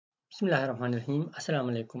Bismillahirrahmanirrahim. Assalamu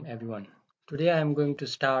alaikum everyone. Today I am going to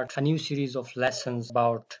start a new series of lessons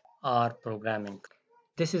about R programming.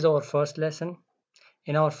 This is our first lesson.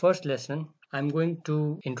 In our first lesson, I'm going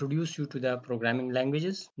to introduce you to the programming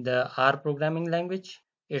languages, the R programming language,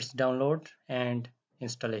 its download and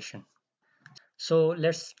installation. So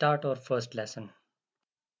let's start our first lesson.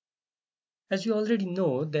 As you already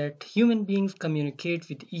know that human beings communicate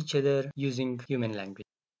with each other using human language.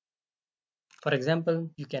 For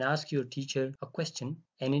example, you can ask your teacher a question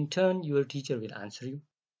and in turn your teacher will answer you.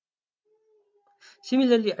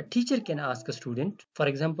 Similarly, a teacher can ask a student, for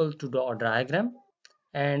example, to draw a diagram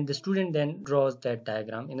and the student then draws that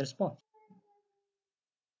diagram in response.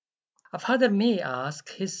 A father may ask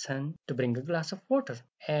his son to bring a glass of water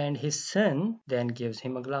and his son then gives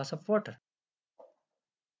him a glass of water.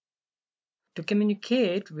 To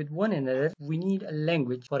communicate with one another, we need a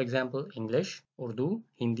language, for example, English, Urdu,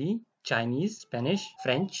 Hindi, Chinese, Spanish,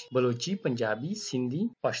 French, Balochi, Punjabi, Sindhi,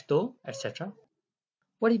 Pashto, etc.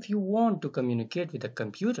 What if you want to communicate with a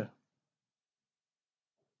computer?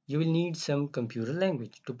 You will need some computer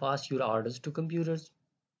language to pass your orders to computers.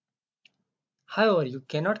 However, you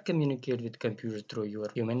cannot communicate with computers through your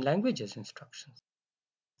human languages instructions.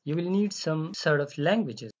 You will need some sort of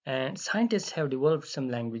languages, and scientists have developed some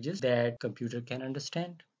languages that computer can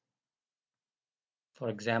understand. For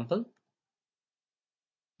example,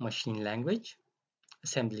 machine language,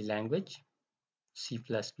 assembly language, C++,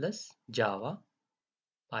 Java,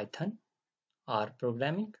 Python, R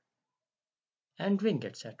programming, and Ring,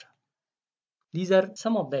 etc. These are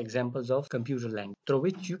some of the examples of computer language through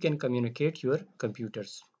which you can communicate your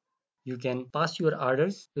computers. You can pass your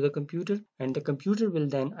orders to the computer and the computer will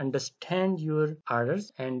then understand your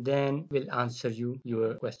orders and then will answer you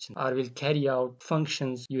your question or will carry out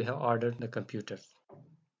functions you have ordered the computer.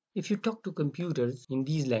 If you talk to computers in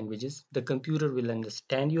these languages, the computer will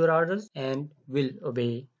understand your orders and will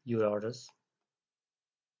obey your orders.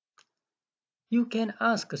 You can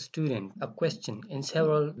ask a student a question in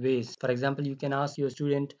several ways. For example, you can ask your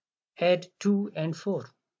student, add 2 and 4.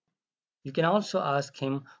 You can also ask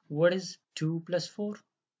him, what is 2 plus 4?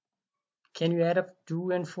 Can you add up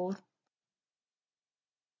 2 and 4?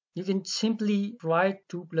 You can simply write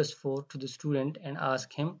 2 plus 4 to the student and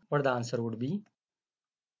ask him what the answer would be.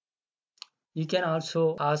 You can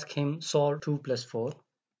also ask him solve 2 plus 4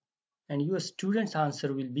 and your student's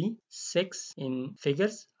answer will be 6 in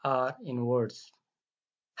figures or in words.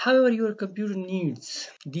 However, your computer needs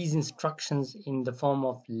these instructions in the form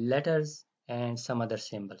of letters and some other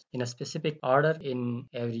symbols in a specific order in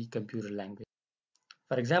every computer language.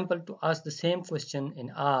 For example, to ask the same question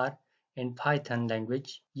in R and Python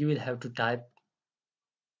language, you will have to type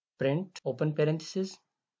print open parenthesis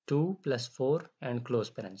 2 plus 4 and close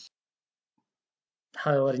parenthesis.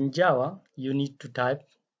 However, in Java, you need to type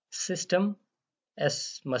system,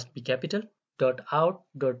 S must be capital,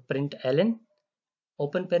 .out.println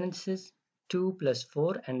open parenthesis 2 plus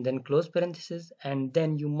 4 and then close parenthesis and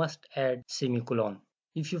then you must add semicolon.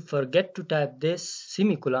 If you forget to type this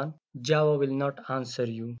semicolon, Java will not answer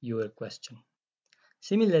you your question.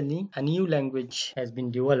 Similarly, a new language has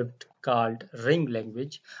been developed called Ring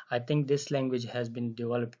language. I think this language has been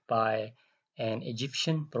developed by an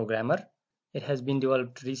Egyptian programmer. It has been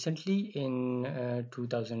developed recently in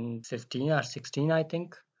 2015 or 16, I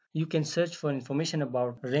think. You can search for information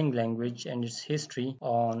about Ring language and its history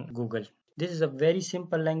on Google. This is a very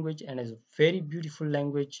simple language and is a very beautiful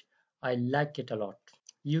language. I like it a lot.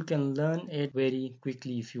 You can learn it very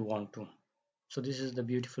quickly if you want to. So this is the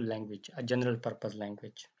beautiful language, a general purpose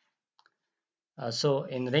language. So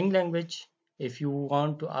in Ring language, if you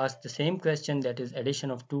want to ask the same question, that is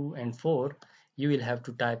addition of 2 and 4, you will have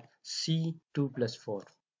to type C2 plus 4.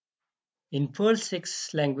 In Perl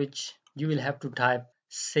 6 language, you will have to type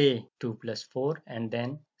say 2 plus 4 and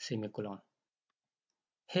then semicolon.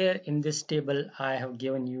 Here in this table, I have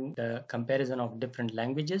given you the comparison of different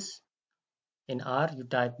languages. In R, you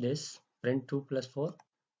type this print 2 plus 4.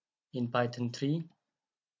 In Python 3,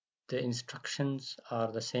 the instructions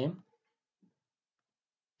are the same.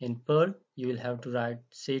 In Perl, you will have to write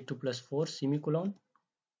say 2 plus 4 semicolon.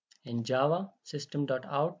 In Java,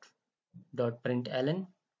 system.out.println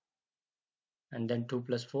and then 2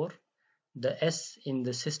 plus 4. The S in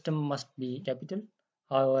the system must be capital.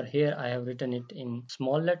 However, here I have written it in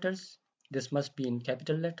small letters. This must be in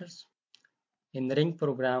capital letters. In the Ring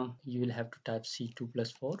program, you will have to type C2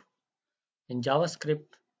 plus 4. In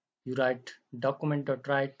JavaScript, you write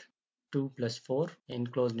document.write 2 plus 4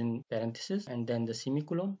 enclosed in parentheses and then the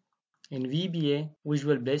semicolon. In VBA,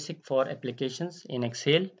 Visual Basic for applications in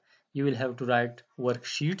Excel, you will have to write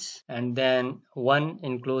worksheets and then 1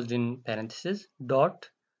 enclosed in parentheses dot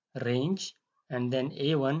range, and then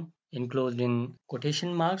A1 enclosed in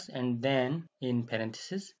quotation marks and then in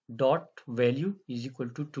parentheses dot value is equal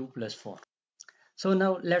to 2 plus 4. So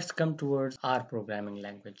now let's come towards R programming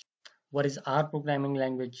language. What is R programming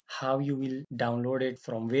language, how you will download it,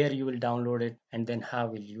 from where you will download it, and then how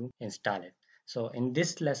will you install it. So in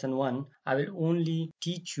this lesson 1, I will only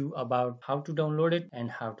teach you about how to download it and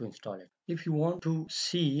how to install it. If you want to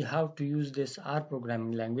see how to use this R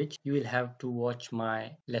programming language, you will have to watch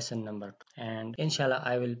my lesson number 2. And inshallah,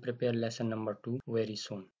 I will prepare lesson number 2 very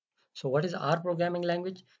soon. So what is R programming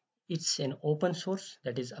language? It's an open source,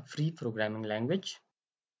 that is a free programming language.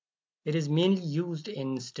 It is mainly used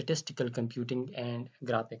in statistical computing and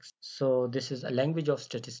graphics. So this is a language of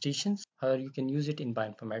statisticians. However, you can use it in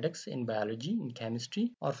bioinformatics, in biology, in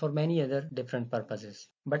chemistry, or for many other different purposes.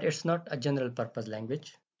 But it's not a general purpose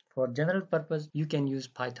language. For general purpose, you can use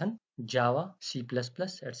Python, Java, C++,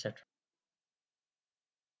 etc.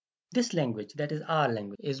 This language, that is R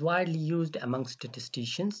language, is widely used among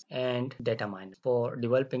statisticians and data miners for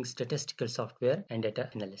developing statistical software and data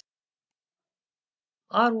analysis.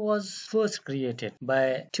 R was first created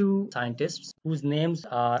by two scientists whose names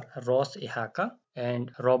are Ross Ihaka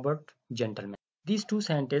and Robert Gentleman. These two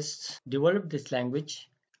scientists developed this language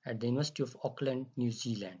at the University of Auckland, New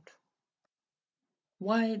Zealand.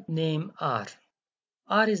 Why name R?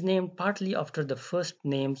 R is named partly after the first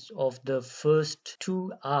names of the first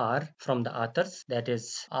two R from the authors, that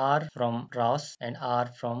is R from Ross and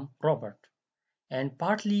R from Robert, and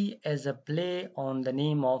partly as a play on the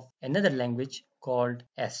name of another language called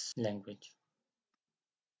S language.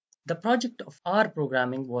 The project of R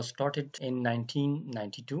programming was started in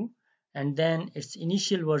 1992, and then its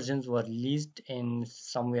initial versions were released in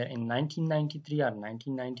somewhere in 1993 or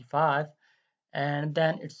 1995, and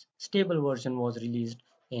then its stable version was released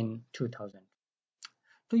in 2000.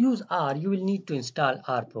 To use R, you will need to install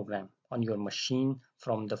R program on your machine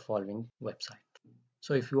from the following website.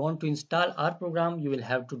 So if you want to install R program, you will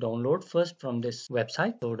have to download first from this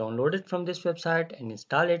website. So download it from this website and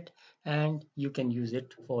install it, and you can use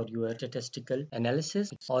it for your statistical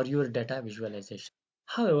analysis or your data visualization.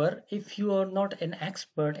 However, if you are not an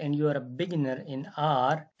expert and you are a beginner in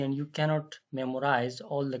R and you cannot memorize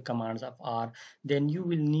all the commands of R, then you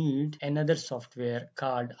will need another software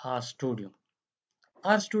called RStudio.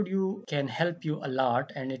 RStudio can help you a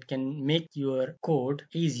lot, and it can make your code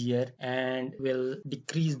easier and will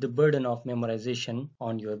decrease the burden of memorization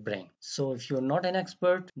on your brain. So if you're not an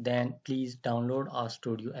expert, then please download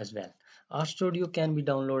RStudio as well. RStudio can be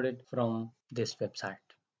downloaded from this website.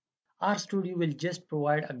 RStudio will just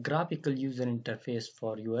provide a graphical user interface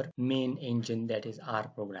for your main engine, that is R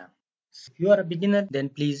program. If you are a beginner, then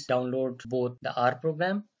please download both the R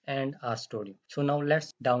program and RStudio. So now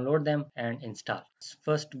let's download them and install.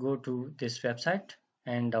 First go to this website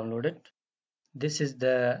and download it. This is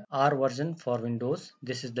the R version for Windows.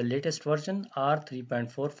 This is the latest version, R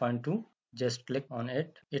 3.4.2. Just click on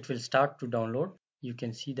it. It will start to download. You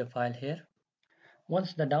can see the file here.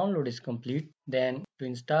 Once the download is complete, then to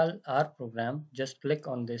install our program, just click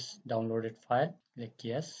on this downloaded file. Click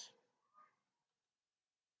yes.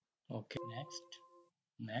 Okay,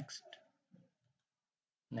 next,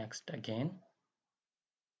 next again.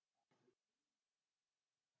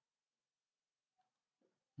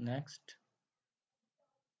 Next,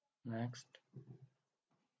 next,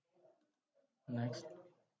 next,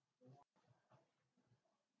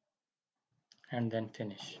 and then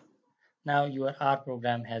finish. Now your R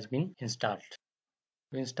program has been installed.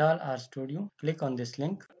 To install RStudio, click on this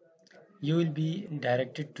link. You will be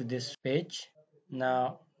directed to this page.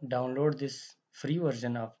 Now download this free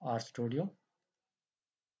version of RStudio.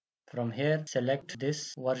 From here, select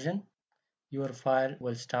this version. Your file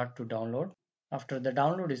will start to download. After the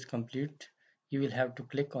download is complete, you will have to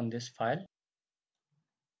click on this file.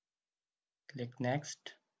 Click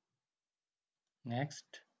next, next,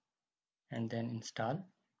 and then install.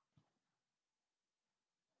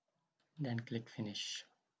 Then click finish.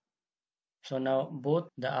 So now both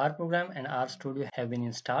the R program and RStudio have been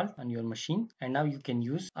installed on your machine, and now you can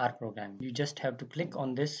use R program. You just have to click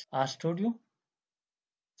on this RStudio.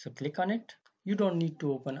 So click on it. You don't need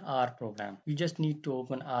to open R program. You just need to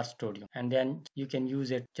open RStudio, and then you can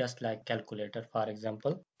use it just like calculator. For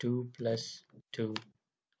example, 2 plus 2,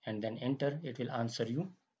 and then enter. It will answer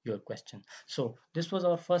you your question. So this was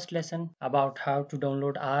our first lesson about how to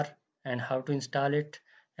download R and how to install it.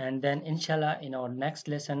 And then inshallah in our next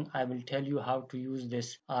lesson, I will tell you how to use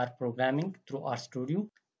this R programming through RStudio.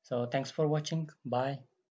 So thanks for watching. Bye.